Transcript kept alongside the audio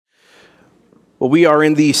Well, we are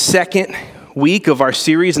in the second week of our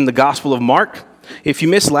series in the Gospel of Mark. If you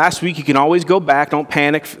missed last week, you can always go back. Don't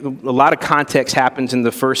panic. A lot of context happens in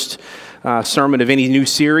the first sermon of any new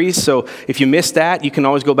series. So if you missed that, you can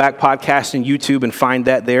always go back, podcast, and YouTube and find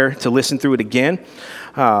that there to listen through it again.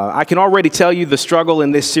 I can already tell you the struggle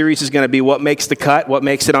in this series is going to be what makes the cut, what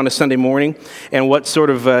makes it on a Sunday morning, and what sort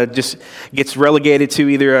of just gets relegated to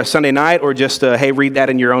either a Sunday night or just, hey, read that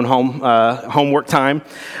in your own homework time,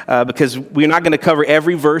 because we're not going to cover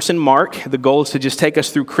every verse in Mark. The goal is to just take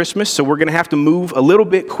us through Christmas, so we're going to have to move a little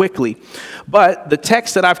bit quickly. But the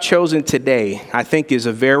text that I've chosen today, I think, is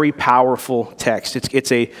a very powerful text. It's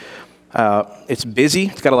busy.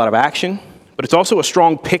 It's got a lot of action. But it's also a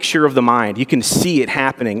strong picture of the mind. You can see it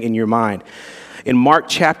happening in your mind. In Mark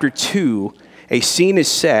chapter 2, a scene is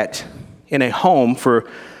set in a home for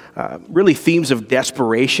really themes of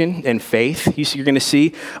desperation and faith. You're going to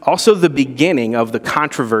see also the beginning of the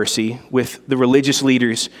controversy with the religious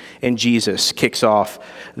leaders and Jesus kicks off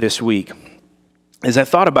this week. As I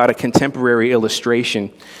thought about a contemporary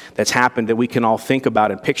illustration that's happened that we can all think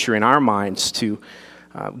about and picture in our minds to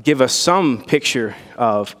give us some picture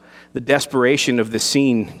of the desperation of the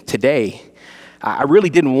scene today, I really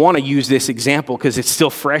didn't want to use this example because it's still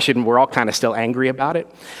fresh and we're all kind of still angry about it.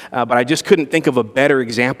 But I just couldn't think of a better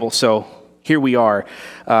example, so here we are.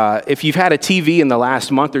 If you've had a TV in the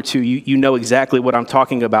last month or two, you know exactly what I'm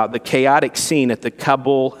talking about, the chaotic scene at the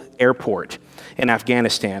Kabul airport in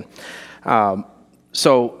Afghanistan.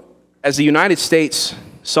 So as the United States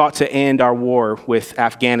sought to end our war with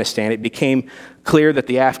Afghanistan, it became clear that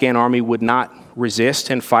the Afghan army would not resist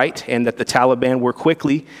and fight, and that the Taliban were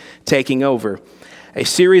quickly taking over. A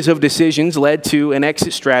series of decisions led to an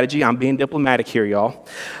exit strategy, I'm being diplomatic here, y'all,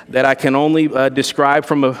 that I can only describe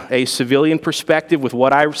from a civilian perspective with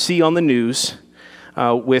what I see on the news.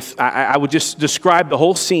 I would just describe the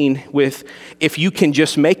whole scene with, if you can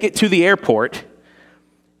just make it to the airport,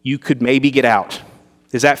 you could maybe get out.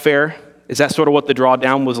 Is that fair? Is that sort of what the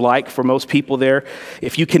drawdown was like for most people there?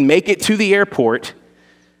 If you can make it to the airport,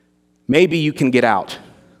 maybe you can get out.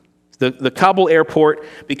 The Kabul airport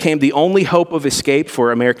became the only hope of escape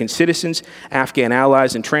for American citizens, Afghan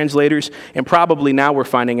allies, and translators, and probably now we're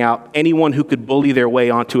finding out anyone who could bully their way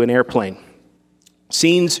onto an airplane.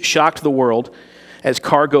 Scenes shocked the world as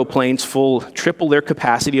cargo planes full triple their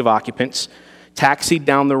capacity of occupants taxied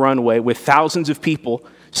down the runway with thousands of people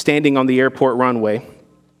standing on the airport runway,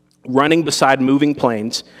 running beside moving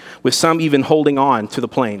planes, with some even holding on to the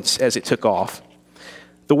planes as it took off.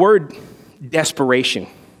 The word desperation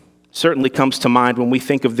certainly comes to mind when we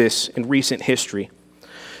think of this in recent history.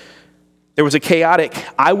 There was a chaotic,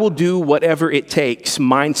 I will do whatever it takes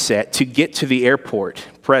mindset to get to the airport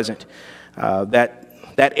present.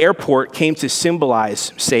 That airport came to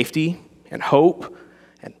symbolize safety and hope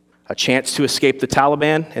and a chance to escape the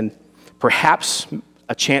Taliban and perhaps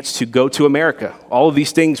a chance to go to America. All of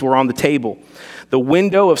these things were on the table. The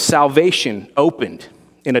window of salvation opened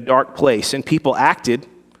in a dark place, and people acted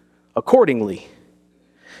accordingly.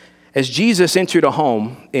 As Jesus entered a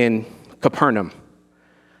home in Capernaum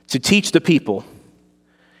to teach the people,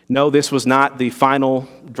 no, this was not the final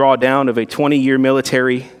drawdown of a 20-year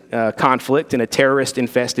military conflict in a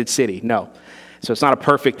terrorist-infested city. No. So it's not a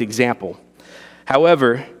perfect example.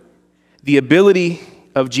 However, the ability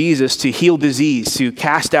of Jesus to heal disease, to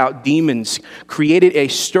cast out demons, created a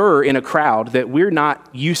stir in a crowd that we're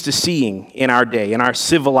not used to seeing in our day, in our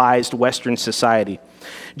civilized Western society.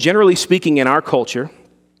 Generally speaking, in our culture,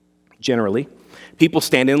 people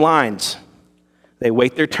stand in lines. They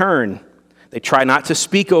wait their turn. They try not to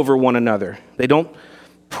speak over one another. They don't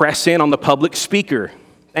press in on the public speaker.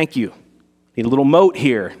 Thank you. Need a little moat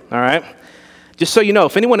here, all right? Just so you know,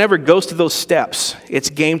 if anyone ever goes to those steps, it's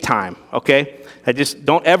game time, okay? I just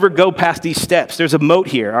don't ever go past these steps. There's a moat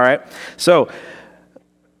here, all right? So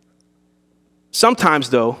sometimes,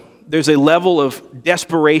 though, there's a level of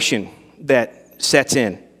desperation that sets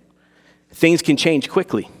in. Things can change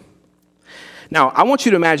quickly. Now, I want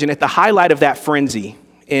you to imagine at the highlight of that frenzy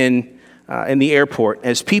in the airport,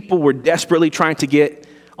 as people were desperately trying to get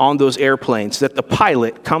on those airplanes, that the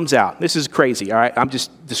pilot comes out. This is crazy, all right? I'm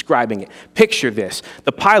just describing it. Picture this.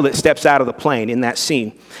 The pilot steps out of the plane in that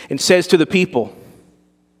scene and says to the people,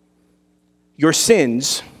 "Your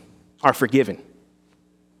sins are forgiven."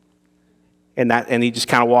 And he just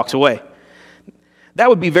kind of walks away. That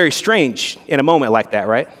would be very strange in a moment like that,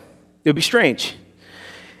 right? It would be strange.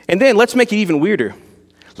 And then let's make it even weirder.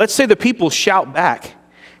 Let's say the people shout back,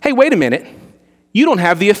 "Hey, wait a minute. You don't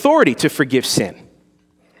have the authority to forgive sin."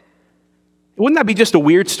 Wouldn't that be just a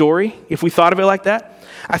weird story if we thought of it like that?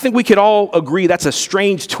 I think we could all agree that's a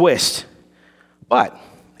strange twist. But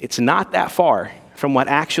it's not that far from what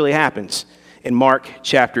actually happens in Mark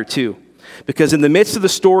chapter 2. Because in the midst of the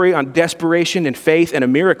story on desperation and faith and a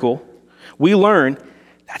miracle, we learn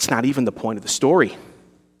that's not even the point of the story.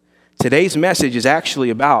 Today's message is actually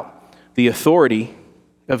about the authority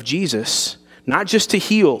of Jesus, not just to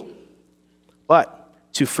heal,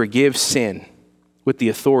 but to forgive sin with the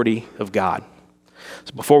authority of God.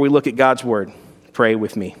 So before we look at God's word, pray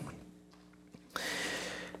with me.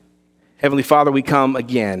 Heavenly Father, we come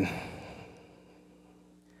again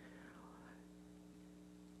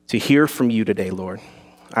to hear from you today, Lord.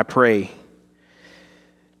 I pray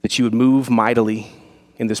that you would move mightily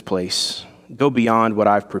in this place. Go beyond what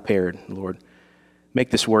I've prepared, Lord.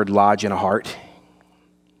 Make this word lodge in a heart.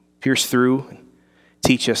 Pierce through.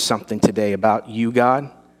 Teach us something today about you,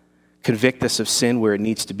 God. Convict us of sin where it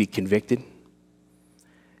needs to be convicted.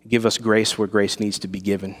 Give us grace where grace needs to be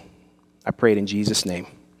given. I pray it in Jesus' name.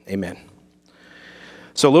 Amen.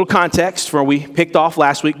 So a little context for where we picked off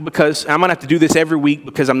last week, because I'm going to have to do this every week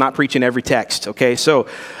because I'm not preaching every text, okay? So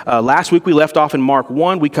last week we left off in Mark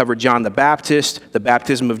 1. We covered John the Baptist, the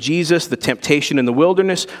baptism of Jesus, the temptation in the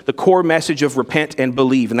wilderness, the core message of repent and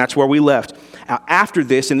believe, and that's where we left. Now, after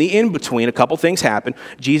this, in the in-between, a couple things happened.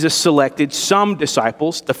 Jesus selected some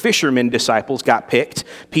disciples. The fishermen disciples got picked.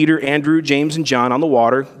 Peter, Andrew, James, and John on the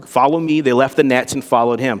water. Follow me. They left the nets and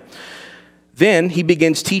followed him. Then he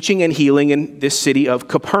begins teaching and healing in this city of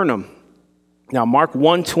Capernaum. Now, Mark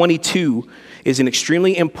 1:22 is an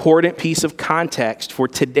extremely important piece of context for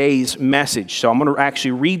today's message. So I'm going to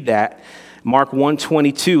actually read that, Mark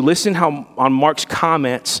 1:22. Listen how on Mark's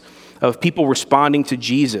comments of people responding to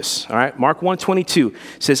Jesus. All right, Mark 1:22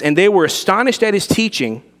 says, "And they were astonished at his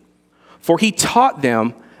teaching, for he taught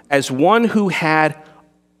them as one who had,"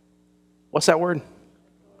 what's that word?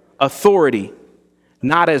 "Authority.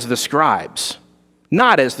 Not as the scribes."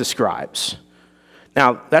 Not as the scribes.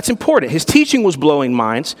 Now, that's important. His teaching was blowing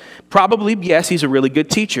minds. Probably, yes, he's a really good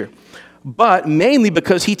teacher. But mainly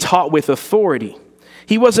because he taught with authority.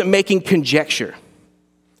 He wasn't making conjecture.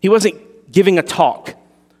 He wasn't giving a talk.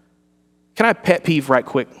 Can I have a pet peeve right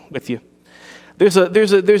quick with you? There's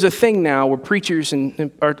a thing now where preachers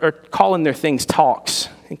are calling their things talks.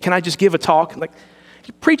 And can I just give a talk? Like,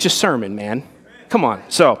 you preach a sermon, man. Come on.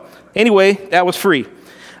 So, anyway, that was free.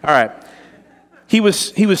 All right. He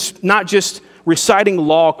was not just reciting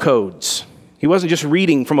law codes. He wasn't just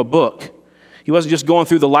reading from a book. He wasn't just going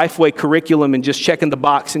through the Lifeway curriculum and just checking the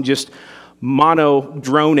box and just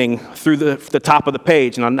mono-droning through the top of the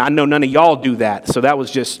page. And I know none of y'all do that, so that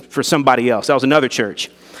was just for somebody else. That was another church.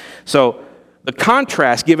 So the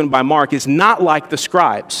contrast given by Mark is not like the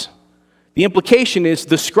scribes. The implication is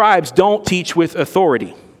the scribes don't teach with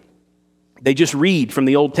authority. They just read from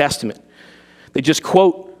the Old Testament. They just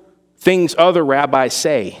quote things other rabbis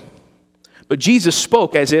say. But Jesus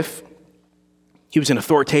spoke as if he was an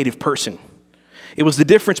authoritative person. It was the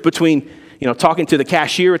difference between, talking to the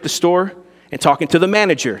cashier at the store and talking to the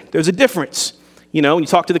manager. There's a difference. When you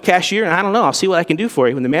talk to the cashier, and I don't know, I'll see what I can do for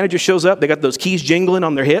you. When the manager shows up, they got those keys jingling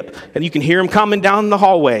on their hip, and you can hear them coming down the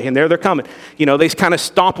hallway, and there they're coming. They kind of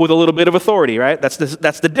stomp with a little bit of authority, right? That's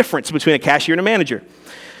the difference between a cashier and a manager.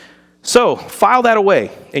 So, file that away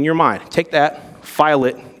in your mind. Take that, file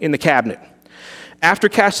it in the cabinet. After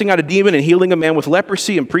casting out a demon and healing a man with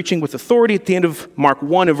leprosy and preaching with authority, at the end of Mark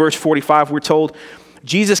 1 and verse 45, we're told,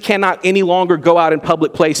 Jesus cannot any longer go out in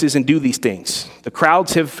public places and do these things. The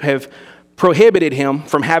crowds have prohibited him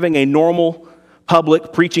from having a normal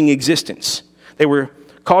public preaching existence. They were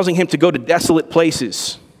causing him to go to desolate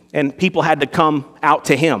places, and people had to come out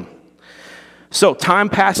to him. So time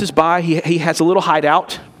passes by. He has a little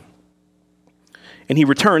hideout, and he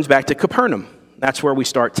returns back to Capernaum. That's where we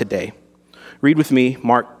start today. Read with me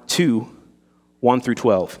Mark 2, 1 through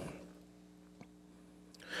 12.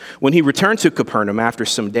 When he returned to Capernaum after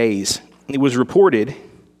some days, it was reported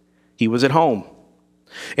he was at home.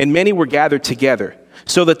 And many were gathered together,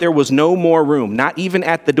 so that there was no more room, not even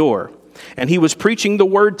at the door. And he was preaching the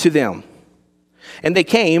word to them. And they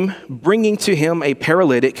came, bringing to him a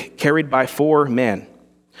paralytic carried by 4 men.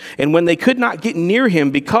 And when they could not get near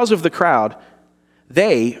him because of the crowd,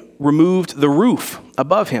 they removed the roof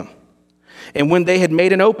above him. And when they had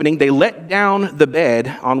made an opening, they let down the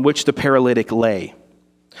bed on which the paralytic lay.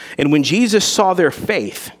 And when Jesus saw their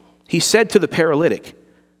faith, he said to the paralytic,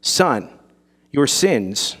 "Son, your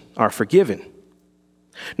sins are forgiven."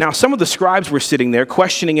 Now some of the scribes were sitting there,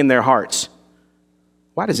 questioning in their hearts,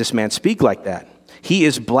 "Why does this man speak like that? He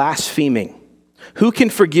is blaspheming. Who can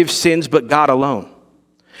forgive sins but God alone?"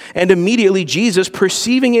 And immediately Jesus,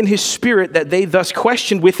 perceiving in his spirit that they thus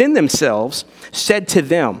questioned within themselves, said to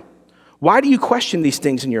them, "Why do you question these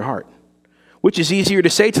things in your heart? Which is easier to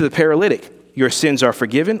say to the paralytic, 'Your sins are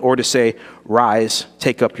forgiven,' or to say, 'Rise,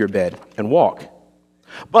 take up your bed and walk'?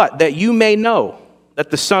 But that you may know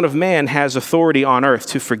that the Son of Man has authority on earth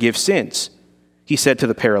to forgive sins," he said to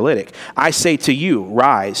the paralytic, "I say to you,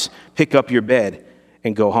 rise, pick up your bed,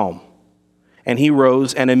 and go home." And he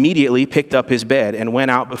rose and immediately picked up his bed and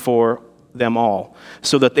went out before them all,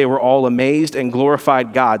 so that they were all amazed and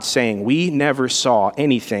glorified God, saying, "We never saw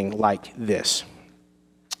anything like this."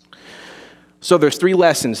 So there's 3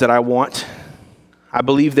 lessons that I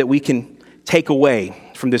believe that we can take away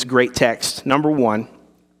from this great text. Number 1,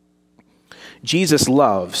 Jesus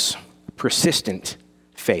loves persistent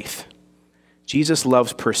faith. Jesus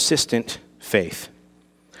loves persistent faith.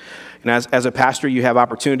 And as a pastor, you have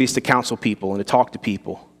opportunities to counsel people and to talk to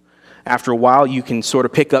people. After a while, you can sort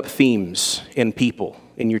of pick up themes in people,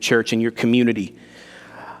 in your church, in your community.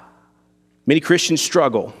 Many Christians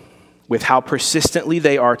struggle with how persistently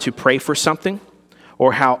they are to pray for something,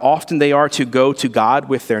 or how often they are to go to God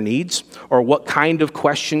with their needs, or what kind of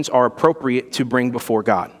questions are appropriate to bring before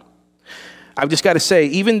God. I've just got to say,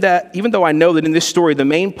 even though I know that in this story the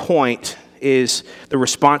main point is the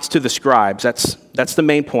response to the scribes, that's the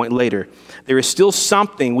main point later, there is still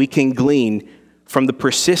something we can glean from the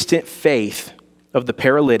persistent faith of the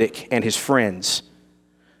paralytic and his friends.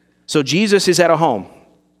 So Jesus is at a home.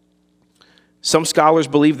 Some scholars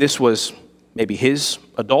believe this was maybe his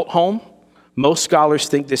adult home. Most scholars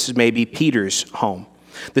think this is maybe Peter's home.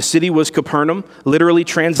 The city was Capernaum, literally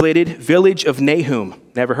translated village of Nahum.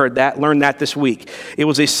 Never heard that, learned that this week. It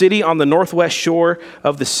was a city on the northwest shore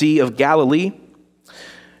of the Sea of Galilee.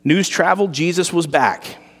 News traveled, Jesus was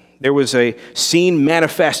back. There was a scene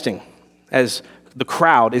manifesting as the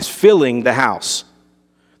crowd is filling the house.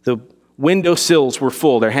 The windowsills were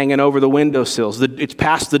full. They're hanging over the windowsills. It's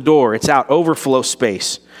past the door. It's out, overflow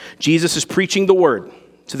space. Jesus is preaching the word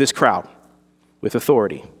to this crowd with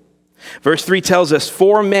authority. Verse 3 tells us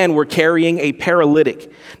 4 men were carrying a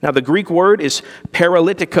paralytic. Now, the Greek word is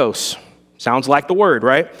paralytikos. Sounds like the word,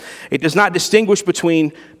 right? It does not distinguish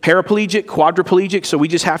between paraplegic, quadriplegic, so we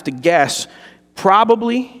just have to guess.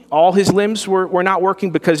 Probably all his limbs were not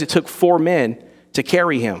working because it took 4 men to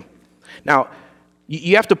carry him. Now,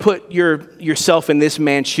 you have to put yourself in this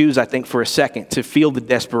man's shoes, I think, for a second to feel the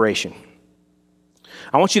desperation.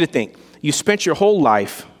 I want you to think, you spent your whole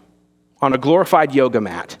life on a glorified yoga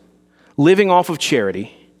mat, living off of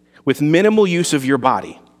charity, with minimal use of your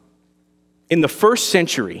body. In the first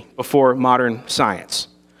century before modern science,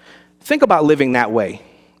 think about living that way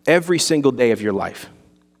every single day of your life.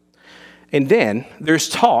 And then there's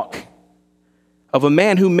talk of a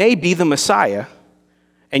man who may be the Messiah,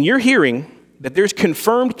 and you're hearing that there's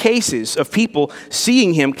confirmed cases of people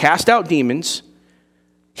seeing him cast out demons,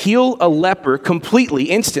 heal a leper completely,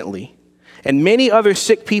 instantly, and many other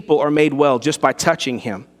sick people are made well just by touching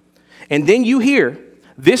him. And then you hear,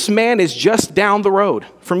 this man is just down the road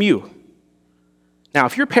from you. Now,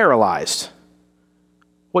 if you're paralyzed,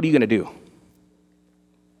 what are you going to do?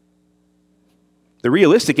 The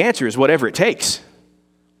realistic answer is whatever it takes.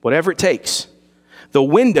 Whatever it takes. The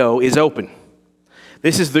window is open.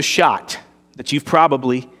 This is the shot that you've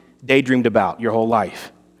probably daydreamed about your whole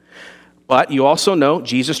life. But you also know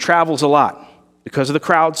Jesus travels a lot. Because of the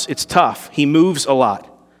crowds, it's tough. He moves a lot.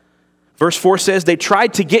 Verse 4 says they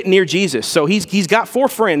tried to get near Jesus. So he's got 4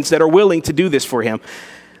 friends that are willing to do this for him.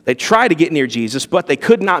 They try to get near Jesus, but they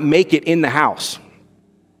could not make it in the house.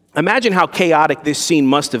 Imagine how chaotic this scene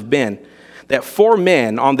must have been, that 4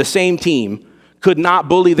 men on the same team could not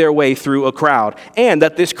bully their way through a crowd, and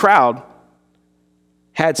that this crowd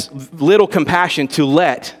had little compassion to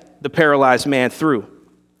let the paralyzed man through.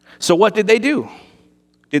 So what did they do?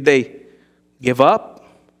 Did they give up?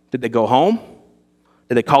 Did they go home?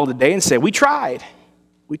 Did they call it a day and say, we tried?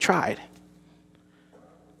 We tried.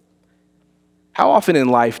 How often in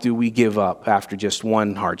life do we give up after just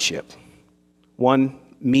one hardship, one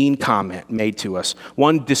mean comment made to us,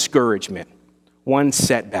 one discouragement, one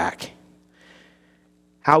setback?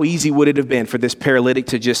 How easy would it have been for this paralytic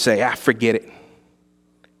to just say, forget it.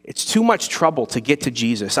 It's too much trouble to get to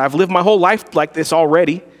Jesus. I've lived my whole life like this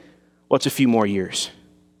already. What's a few more years?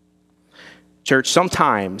 Church,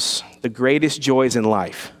 sometimes the greatest joys in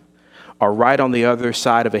life are right on the other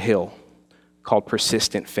side of a hill called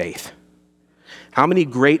persistent faith. How many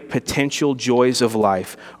great potential joys of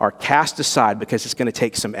life are cast aside because it's going to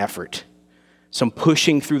take some effort, some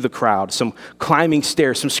pushing through the crowd, some climbing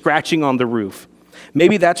stairs, some scratching on the roof?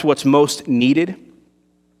 Maybe that's what's most needed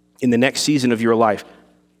in the next season of your life.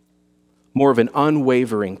 More of an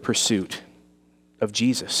unwavering pursuit of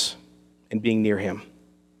Jesus and being near him.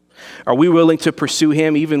 Are we willing to pursue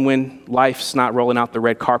him even when life's not rolling out the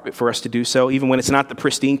red carpet for us to do so, even when it's not the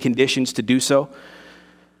pristine conditions to do so?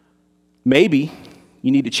 Maybe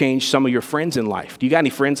you need to change some of your friends in life. Do you got any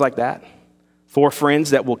friends like that? 4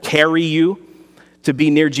 friends that will carry you to be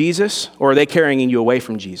near Jesus, or are they carrying you away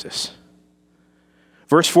from Jesus?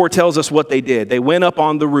 Verse 4 tells us what they did. They went up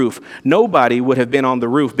on the roof. Nobody would have been on the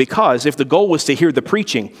roof because if the goal was to hear the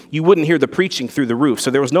preaching, you wouldn't hear the preaching through the roof.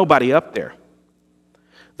 So there was nobody up there.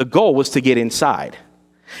 The goal was to get inside.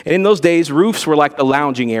 And in those days, roofs were like the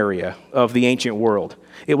lounging area of the ancient world.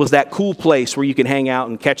 It was that cool place where you could hang out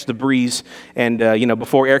and catch the breeze. And,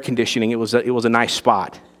 before air conditioning, it was a nice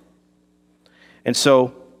spot. And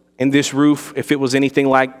so in this roof, if it was anything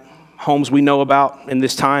like homes we know about in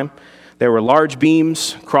this time, there were large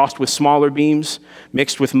beams crossed with smaller beams,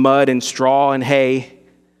 mixed with mud and straw and hay.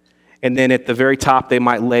 And then at the very top, they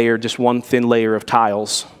might layer just one thin layer of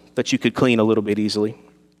tiles that you could clean a little bit easily.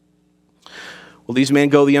 Well, these men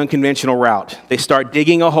go the unconventional route. They start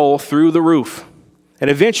digging a hole through the roof, and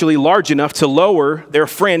eventually large enough to lower their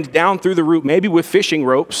friend down through the roof, maybe with fishing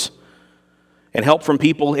ropes and help from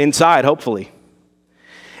people inside, hopefully.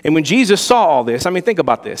 And when Jesus saw all this, think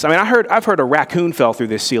about this. I've heard a raccoon fell through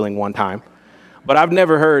this ceiling one time, but I've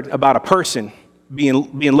never heard about a person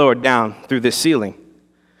being lowered down through this ceiling.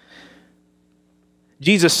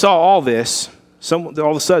 Jesus saw all this. All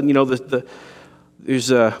of a sudden, there's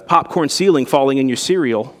a popcorn ceiling falling in your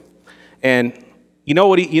cereal, and you know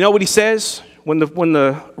what he says when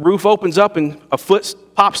the roof opens up and a foot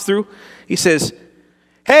pops through? He says,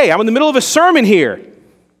 "Hey, I'm in the middle of a sermon here."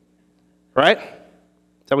 Right?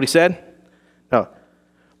 Is that what he said? No.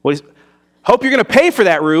 Hope you're going to pay for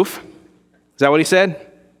that roof. Is that what he said?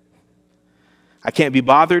 I can't be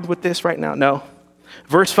bothered with this right now. No.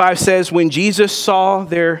 Verse 5 says, when Jesus saw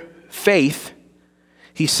their faith,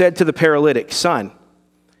 he said to the paralytic, "Son,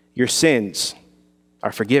 your sins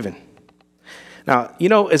are forgiven." Now,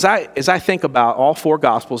 as I think about all 4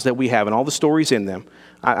 Gospels that we have and all the stories in them,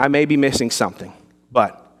 I may be missing something,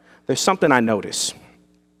 but there's something I notice.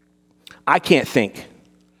 I can't think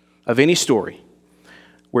of any story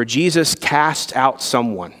where Jesus cast out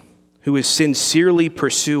someone who is sincerely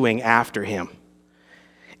pursuing after him,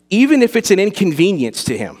 even if it's an inconvenience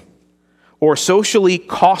to him or socially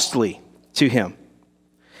costly to him.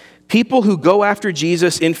 People who go after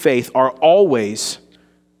Jesus in faith are always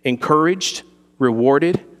encouraged,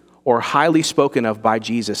 rewarded, or highly spoken of by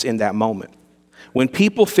Jesus in that moment. When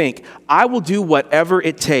people think, I will do whatever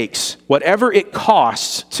it takes, whatever it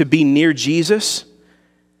costs to be near Jesus,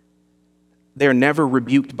 they're never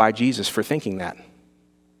rebuked by Jesus for thinking that.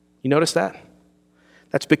 You notice that?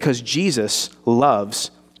 That's because Jesus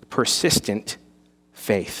loves persistent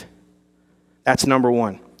faith. That's number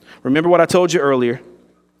 1. Remember what I told you earlier.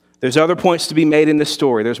 There's other points to be made in this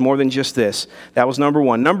story. There's more than just this. That was number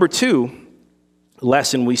 1. Number 2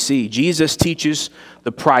 lesson we see. Jesus teaches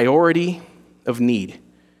the priority of need.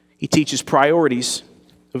 He teaches priorities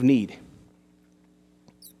of need.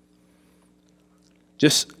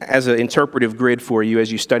 Just as an interpretive grid for you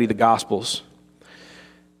as you study the Gospels,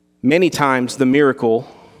 many times the miracle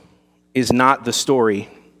is not the story.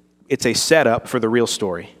 It's a setup for the real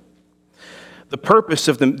story. The purpose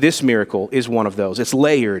of this miracle is one of those. It's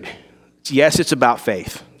layered. Yes, it's about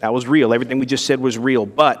faith. That was real. Everything we just said was real.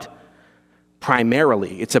 But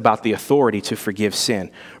primarily, it's about the authority to forgive sin.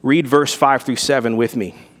 Read verse 5 through 7 with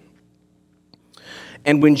me.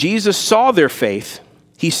 And when Jesus saw their faith,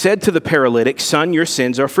 he said to the paralytic, "Son, your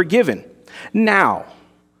sins are forgiven." Now,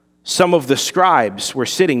 some of the scribes were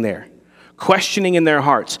sitting there, questioning in their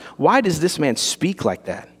hearts, "Why does this man speak like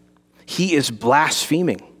that? He is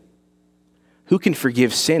blaspheming. Who can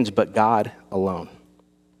forgive sins but God alone?"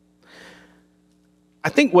 I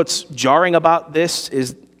think what's jarring about this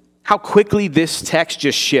is how quickly this text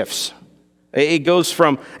just shifts. It goes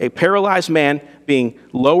from a paralyzed man being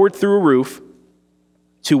lowered through a roof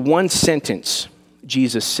to one sentence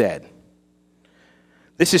Jesus said.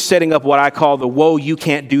 This is setting up what I call the "whoa, you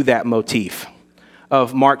can't do that" motif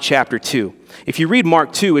of Mark chapter 2. If you read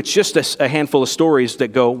Mark 2, it's just a handful of stories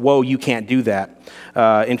that go, "Whoa, you can't do that."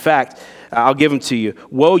 In fact, I'll give them to you.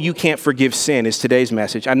 "Whoa, you can't forgive sin" is today's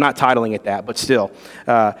message. I'm not titling it that, but still.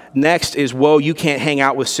 Next is, "Whoa, you can't hang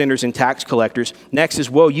out with sinners and tax collectors." Next is,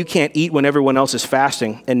 "Whoa, you can't eat when everyone else is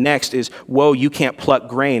fasting." And next is, "Whoa, you can't pluck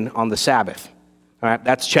grain on the Sabbath." All right,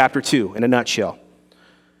 that's chapter 2 in a nutshell.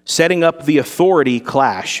 Setting up the authority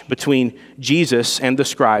clash between Jesus and the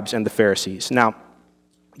scribes and the Pharisees. Now,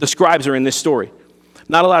 the scribes are in this story.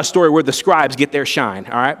 Not a lot of story where the scribes get their shine,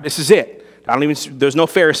 all right? This is it. There's no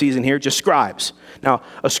Pharisees in here, just scribes. Now,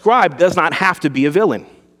 a scribe does not have to be a villain.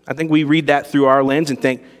 I think we read that through our lens and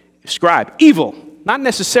think, Scribe, evil, not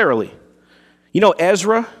necessarily. You know,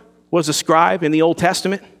 Ezra was a scribe in the Old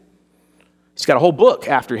Testament. He's got a whole book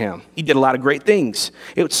after him. He did a lot of great things.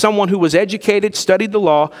 It was someone who was educated, studied the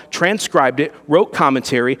law, transcribed it, wrote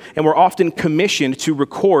commentary, and were often commissioned to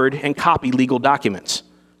record and copy legal documents.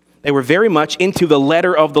 They were very much into the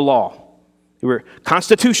letter of the law. They were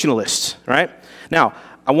constitutionalists, right? Now,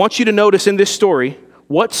 I want you to notice in this story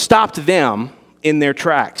what stopped them in their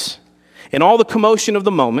tracks. In all the commotion of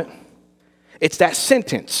the moment, it's that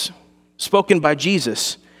sentence spoken by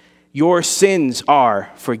Jesus, "Your sins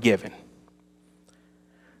are forgiven."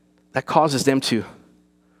 That causes them to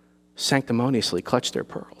sanctimoniously clutch their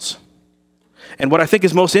pearls. And what I think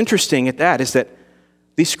is most interesting at that is that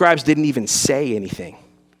these scribes didn't even say anything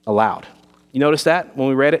aloud. You notice that when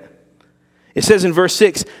we read it? It says in verse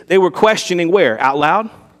 6, they were questioning where? Out loud?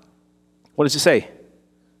 What does it say?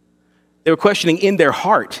 They were questioning in their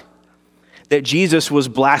heart that Jesus was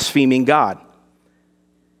blaspheming God.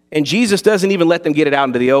 And Jesus doesn't even let them get it out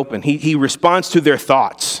into the open. He responds to their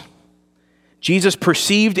thoughts. Jesus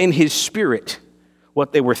perceived in his spirit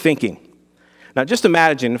what they were thinking. Now just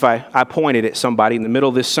imagine if I pointed at somebody in the middle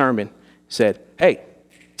of this sermon, said, "Hey,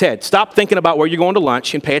 Ted, stop thinking about where you're going to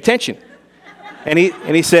lunch and pay attention." And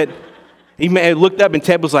he said, he looked up and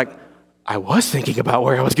Ted was like, "I was thinking about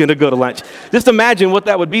where I was going to go to lunch." Just imagine what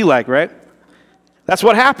that would be like, right? That's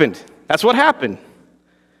what happened. That's what happened.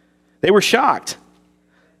 They were shocked.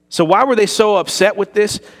 So why were they so upset with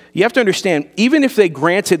this? You have to understand, even if they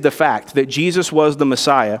granted the fact that Jesus was the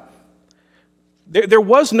Messiah, there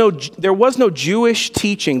was no Jewish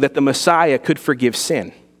teaching that the Messiah could forgive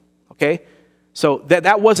sin, okay? So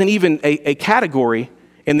that wasn't even a category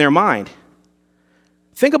in their mind.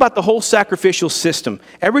 Think about the whole sacrificial system,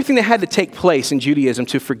 everything that had to take place in Judaism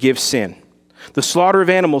to forgive sin. The slaughter of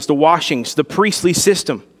animals, the washings, the priestly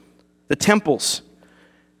system, the temples.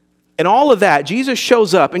 And all of that, Jesus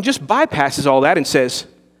shows up and just bypasses all that and says,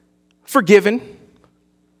 "Forgiven."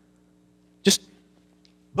 Just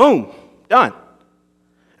boom, done.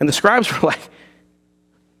 And the scribes were like,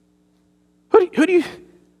 who do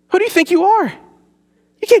you think you are?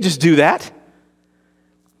 You can't just do that.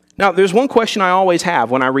 Now, there's one question I always have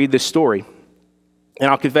when I read this story, and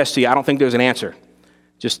I'll confess to you, I don't think there's an answer.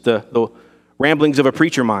 Just the ramblings of a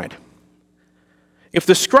preacher mind. If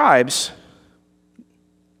the scribes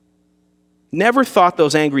never thought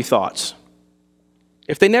those angry thoughts,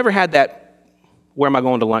 if they never had that "where am I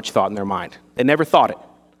going to lunch" thought in their mind, they never thought it,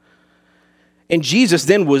 and Jesus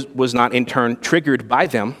then was not in turn triggered by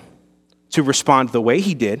them to respond the way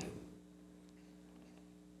he did,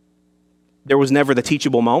 there was never the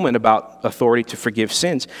teachable moment about authority to forgive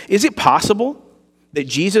sins. Is it possible that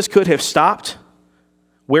Jesus could have stopped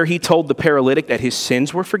where he told the paralytic that his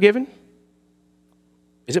sins were forgiven?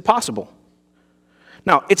 Is it possible?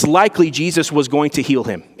 Now, it's likely Jesus was going to heal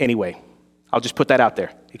him anyway. I'll just put that out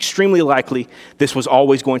there. Extremely likely this was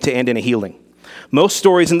always going to end in a healing. Most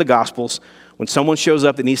stories in the Gospels, when someone shows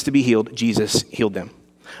up that needs to be healed, Jesus healed them.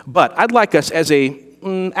 But I'd like us as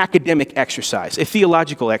an academic exercise, a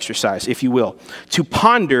theological exercise, if you will, to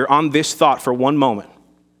ponder on this thought for one moment.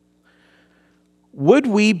 Would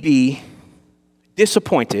we be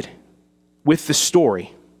disappointed with the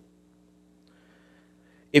story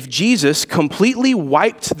if Jesus completely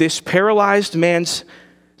wiped this paralyzed man's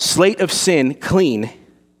slate of sin clean,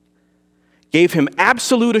 gave him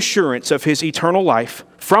absolute assurance of his eternal life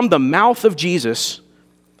from the mouth of Jesus,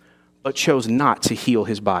 but chose not to heal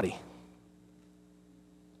his body?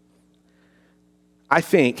 I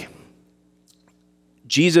think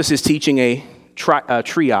Jesus is teaching a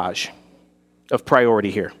triage of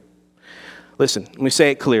priority here. Listen, let me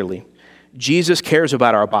say it clearly. Jesus cares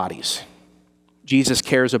about our bodies. Jesus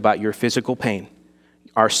cares about your physical pain,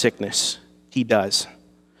 our sickness. He does.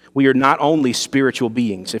 We are not only spiritual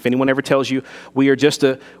beings. If anyone ever tells you we are just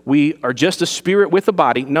a spirit with a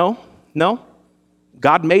body, no.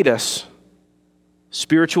 God made us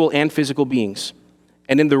spiritual and physical beings.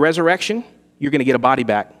 And in the resurrection, you're going to get a body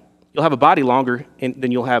back. You'll have a body longer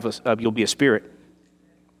than you'll be a spirit.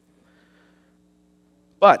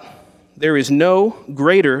 But there is no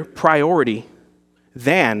greater priority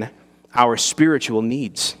than our spiritual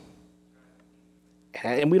needs.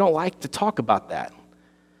 And we don't like to talk about that.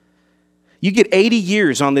 You get 80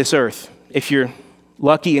 years on this earth if you're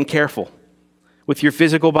lucky and careful with your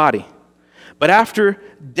physical body. But after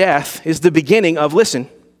death is the beginning of, listen,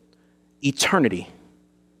 eternity.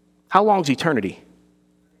 How long is eternity?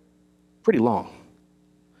 Pretty long.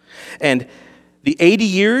 And the 80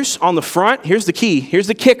 years on the front, here's the key, here's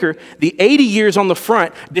the kicker. The 80 years on the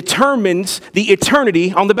front determines the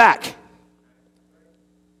eternity on the back.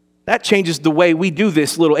 That changes the way we do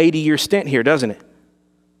this little 80-year stint here, doesn't it?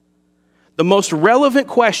 The most relevant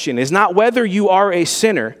question is not whether you are a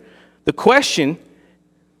sinner. The question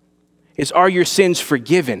is, are your sins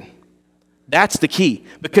forgiven? That's the key,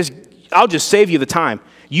 because I'll just save you the time.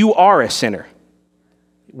 You are a sinner.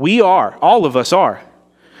 We are. All of us are.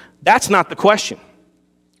 That's not the question.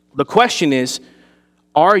 The question is,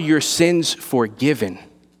 are your sins forgiven?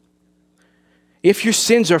 If your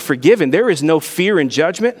sins are forgiven, there is no fear in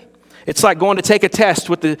judgment. It's like going to take a test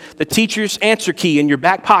with the teacher's answer key in your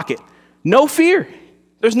back pocket. No fear.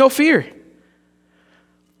 There's no fear.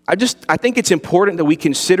 I think it's important that we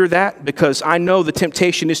consider that, because I know the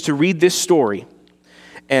temptation is to read this story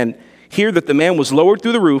and hear that the man was lowered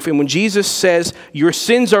through the roof, and when Jesus says, your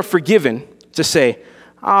sins are forgiven, to say,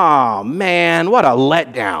 oh man, what a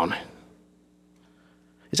letdown.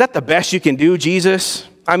 Is that the best you can do, Jesus?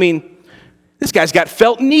 I mean, this guy's got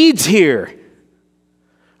felt needs here.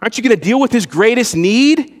 Aren't you going to deal with his greatest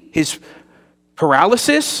need, his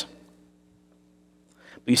paralysis?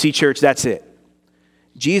 But you see, church, that's it.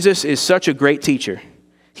 Jesus is such a great teacher.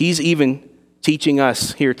 He's even teaching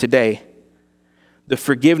us here today, the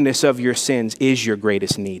forgiveness of your sins is your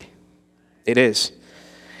greatest need. It is.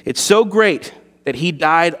 It's so great that he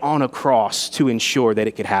died on a cross to ensure that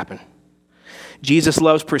it could happen. Jesus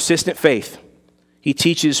loves persistent faith. He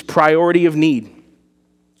teaches priority of need.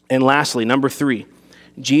 And lastly, number 3,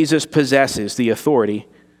 Jesus possesses the authority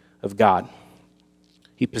of God.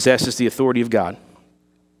 He possesses the authority of God.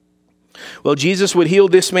 Well, Jesus would heal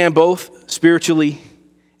this man both spiritually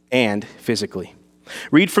and physically.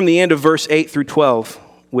 Read from the end of verse 8 through 12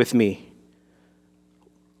 with me.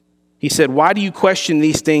 He said, why do you question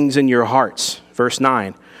these things in your hearts? Verse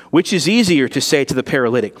 9, which is easier to say to the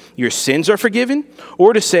paralytic, your sins are forgiven,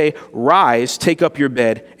 or to say, rise, take up your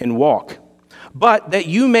bed and walk? But that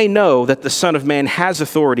you may know that the Son of Man has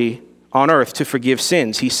authority on earth to forgive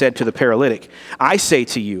sins, he said to the paralytic, I say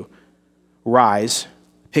to you, rise,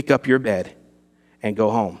 pick up your bed, and go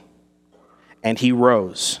home. And he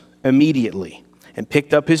rose immediately and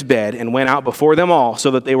picked up his bed and went out before them all,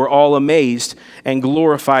 so that they were all amazed and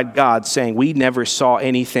glorified God, saying, we never saw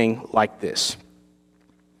anything like this.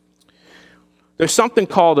 There's something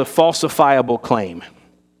called a falsifiable claim.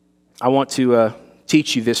 I want to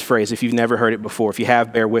teach you this phrase if you've never heard it before. If you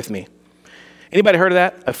have, bear with me. Anybody heard of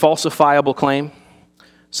that? A falsifiable claim?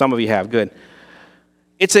 Some of you have. Good.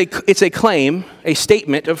 It's a claim, a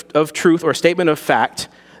statement of truth or a statement of fact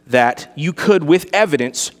that you could, with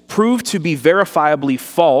evidence, prove to be verifiably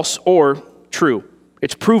false or true.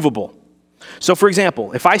 It's provable. So, for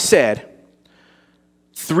example, if I said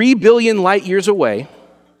 3 billion light years away,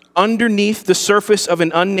 underneath the surface of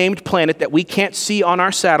an unnamed planet that we can't see on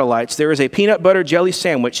our satellites, there is a peanut butter jelly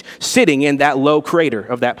sandwich sitting in that low crater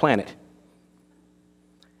of that planet.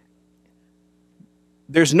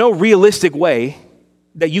 There's no realistic way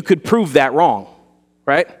that you could prove that wrong,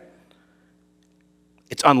 right?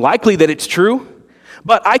 It's unlikely that it's true,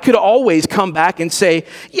 but I could always come back and say,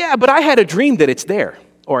 yeah, but I had a dream that it's there,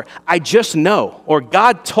 or I just know, or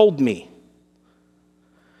God told me.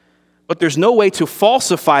 But there's no way to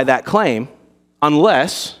falsify that claim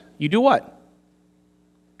unless you do what?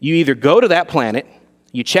 You either go to that planet,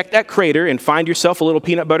 you check that crater and find yourself a little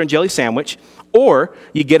peanut butter and jelly sandwich, or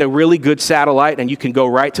you get a really good satellite and you can go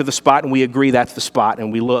right to the spot and we agree that's the spot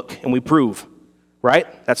and we look and we prove,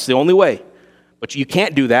 right? That's the only way. But you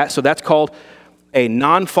can't do that, so that's called a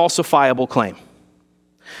non-falsifiable claim.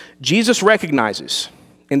 Jesus recognizes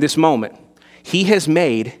in this moment he has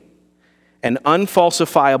made an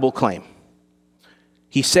unfalsifiable claim.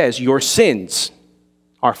 He says, your sins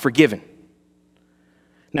are forgiven.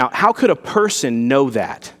 Now, how could a person know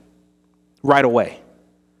that right away?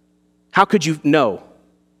 How could you know?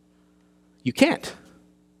 You can't.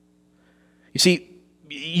 You see,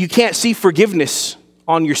 you can't see forgiveness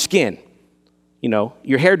on your skin. You know,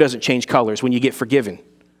 your hair doesn't change colors when you get forgiven.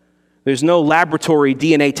 There's no laboratory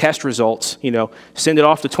DNA test results, send it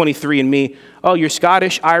off to 23andMe. Oh, you're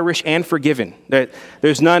Scottish, Irish, and forgiven.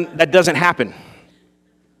 There's none, that doesn't happen.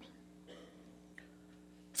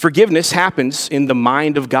 Forgiveness happens in the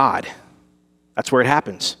mind of God. That's where it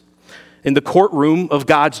happens. In the courtroom of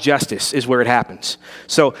God's justice is where it happens.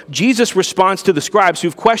 So Jesus responds to the scribes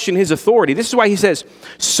who've questioned his authority. This is why he says,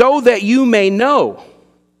 so that you may know.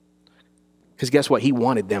 Because guess what? He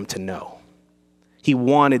wanted them to know. He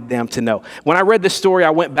wanted them to know. When I read this story,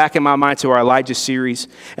 I went back in my mind to our Elijah series,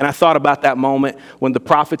 and I thought about that moment when the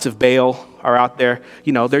prophets of Baal are out there.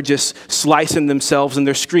 They're just slicing themselves, and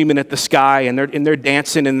they're screaming at the sky, and they're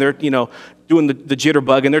dancing, and they're doing the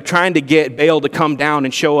jitterbug, and they're trying to get Baal to come down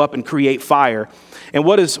and show up and create fire. And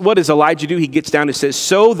what does Elijah do? He gets down and says,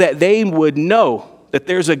 so that they would know that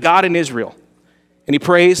there's a God in Israel. And he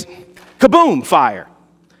prays, kaboom, fire.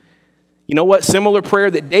 You know what? Similar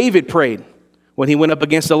prayer that David prayed when he went up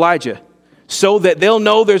against Elijah. So that they'll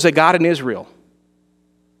know there's a God in Israel.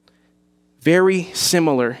 Very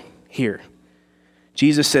similar here.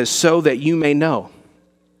 Jesus says, so that you may know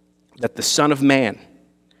that the Son of Man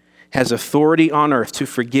has authority on earth to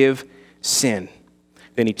forgive sin.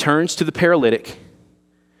 Then he turns to the paralytic,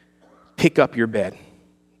 pick up your bed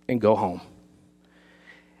and go home.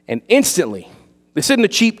 And instantly, this isn't a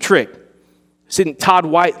cheap trick. This isn't Todd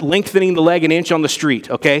White lengthening the leg an inch on the street,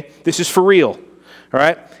 okay? This is for real, all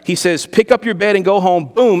right? He says, pick up your bed and go home.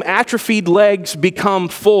 Boom, atrophied legs become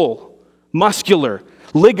full, muscular,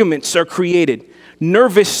 ligaments are created,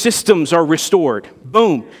 nervous systems are restored.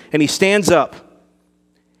 Boom, and he stands up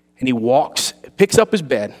and he walks, picks up his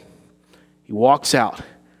bed, he walks out,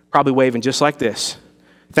 probably waving just like this.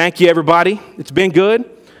 Thank you, everybody. It's been good.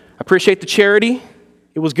 I appreciate the charity.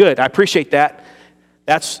 It was good. I appreciate that.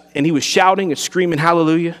 And he was shouting and screaming,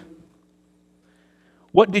 hallelujah.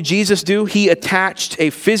 What did Jesus do? He attached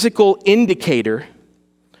a physical indicator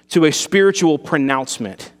to a spiritual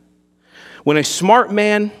pronouncement. When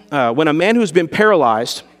a man who's been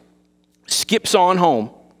paralyzed skips on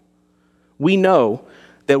home, we know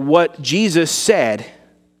that what Jesus said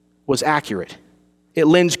was accurate. It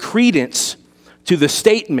lends credence to the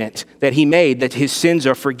statement that he made that his sins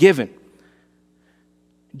are forgiven.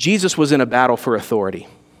 Jesus was in a battle for authority,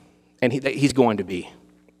 and he's going to be.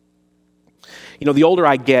 You know, the older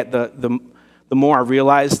I get, the more I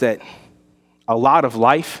realize that a lot of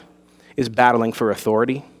life is battling for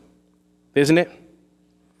authority, isn't it?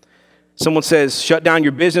 Someone says, shut down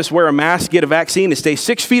your business, wear a mask, get a vaccine, and stay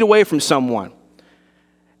 6 feet away from someone.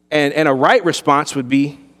 And a right response would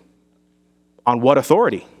be, on what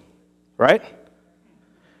authority, right?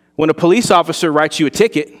 When a police officer writes you a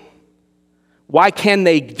ticket, why can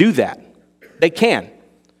they do that? They can.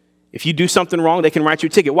 If you do something wrong, they can write you a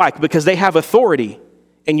ticket. Why? Because they have authority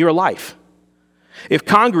in your life. If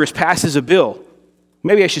Congress passes a bill,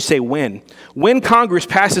 maybe I should say when Congress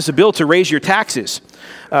passes a bill to raise your taxes,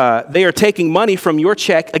 they are taking money from your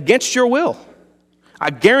check against your will. I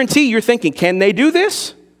guarantee you're thinking, can they do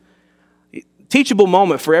this? Teachable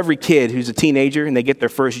moment for every kid who's a teenager and they get their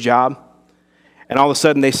first job, and all of a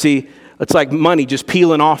sudden they see it's like money just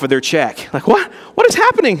peeling off of their check. Like, what? What is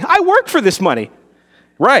happening? I work for this money.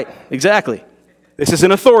 Right, exactly. This is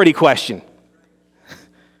an authority question.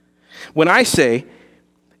 When I say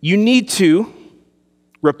you need to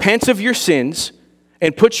repent of your sins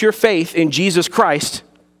and put your faith in Jesus Christ,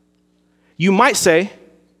 you might say,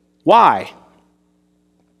 why?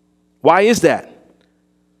 Why is that?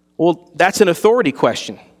 Well, that's an authority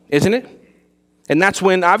question, isn't it? And that's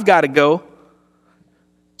when I've got to go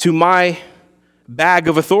to my bag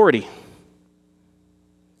of authority.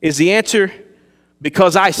 Is the answer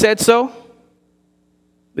because I said so?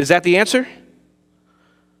 Is that the answer?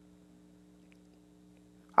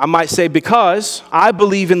 I might say because I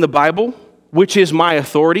believe in the Bible, which is my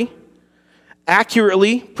authority,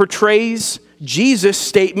 accurately portrays Jesus'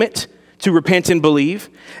 statement to repent and believe,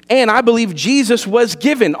 and I believe Jesus was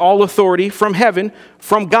given all authority from heaven,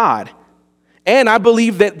 from God. And I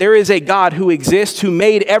believe that there is a God who exists, who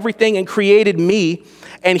made everything and created me,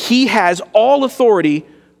 and he has all authority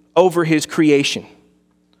over his creation.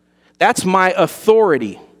 That's my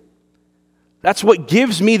authority. That's what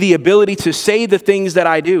gives me the ability to say the things that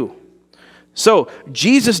I do. So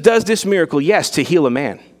Jesus does this miracle, yes, to heal a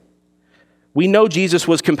man. We know Jesus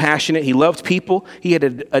was compassionate. He loved people. He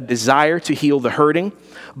had a desire to heal the hurting.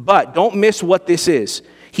 But don't miss what this is.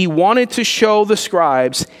 He wanted to show the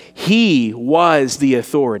scribes he was the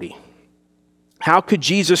authority. How could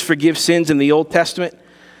Jesus forgive sins in the Old Testament?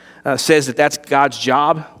 Says that that's God's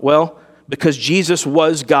job. Well, because Jesus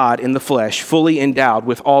was God in the flesh, fully endowed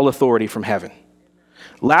with all authority from heaven.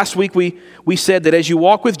 Last week, we said that as you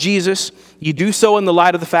walk with Jesus, you do so in the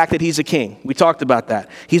light of the fact that he's a king. We talked about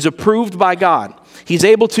that. He's approved by God. He's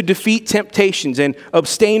able to defeat temptations and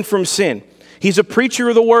abstain from sin. He's a preacher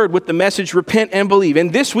of the word with the message, repent and believe.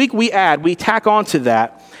 And this week we tack on to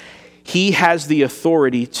that, he has the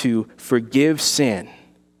authority to forgive sin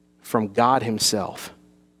from God himself.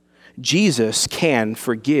 Jesus can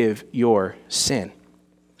forgive your sin.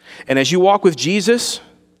 And as you walk with Jesus,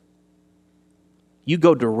 you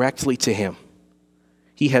go directly to him.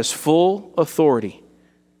 He has full authority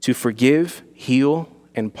to forgive, heal,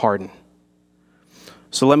 and pardon.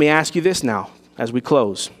 So let me ask you this now as we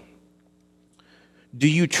close. Do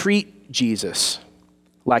you treat Jesus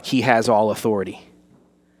like he has all authority.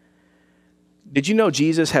 Did you know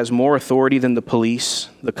Jesus has more authority than the police,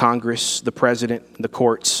 the Congress, the president, the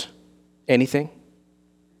courts, anything?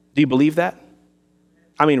 Do you believe that?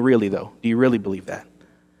 I mean, really though, do you really believe that?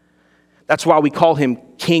 That's why we call him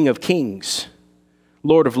King of Kings,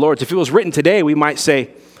 Lord of Lords. If it was written today, we might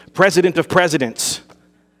say President of Presidents,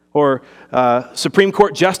 or Supreme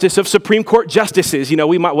Court Justice of Supreme Court Justices.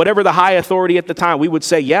 We might, whatever the high authority at the time, we would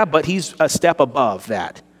say, yeah, but he's a step above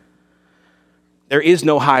that. There is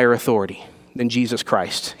no higher authority than Jesus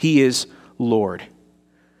Christ. He is Lord.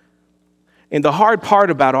 And the hard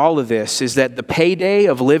part about all of this is that the payday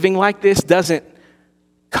of living like this doesn't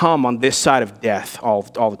come on this side of death all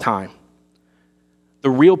the time. The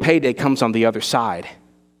real payday comes on the other side.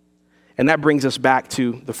 And that brings us back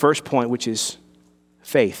to the first point, which is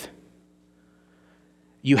faith.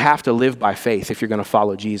 You have to live by faith if you're going to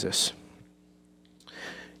follow Jesus.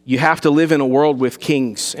 You have to live in a world with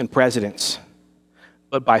kings and presidents.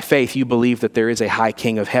 But by faith, you believe that there is a high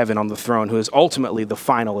king of heaven on the throne who is ultimately the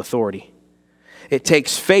final authority. It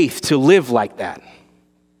takes faith to live like that,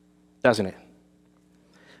 doesn't it?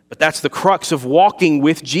 But that's the crux of walking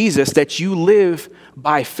with Jesus, that you live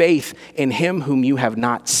by faith in him whom you have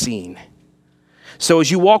not seen. So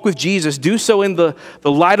as you walk with Jesus, do so in the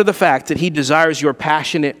light of the fact that he desires your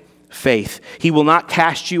passionate faith. He will not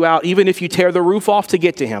cast you out. Even if you tear the roof off to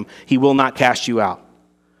get to him, he will not cast you out.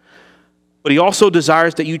 But he also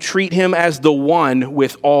desires that you treat him as the one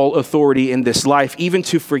with all authority in this life, even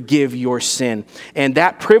to forgive your sin. And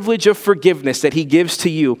that privilege of forgiveness that he gives to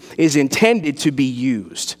you is intended to be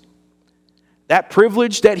used. That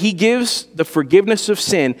privilege that he gives, the forgiveness of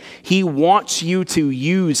sin, he wants you to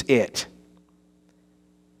use it,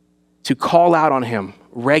 to call out on him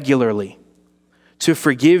regularly, to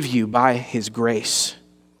forgive you by his grace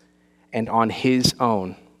and on his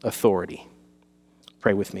own authority.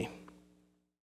 Pray with me.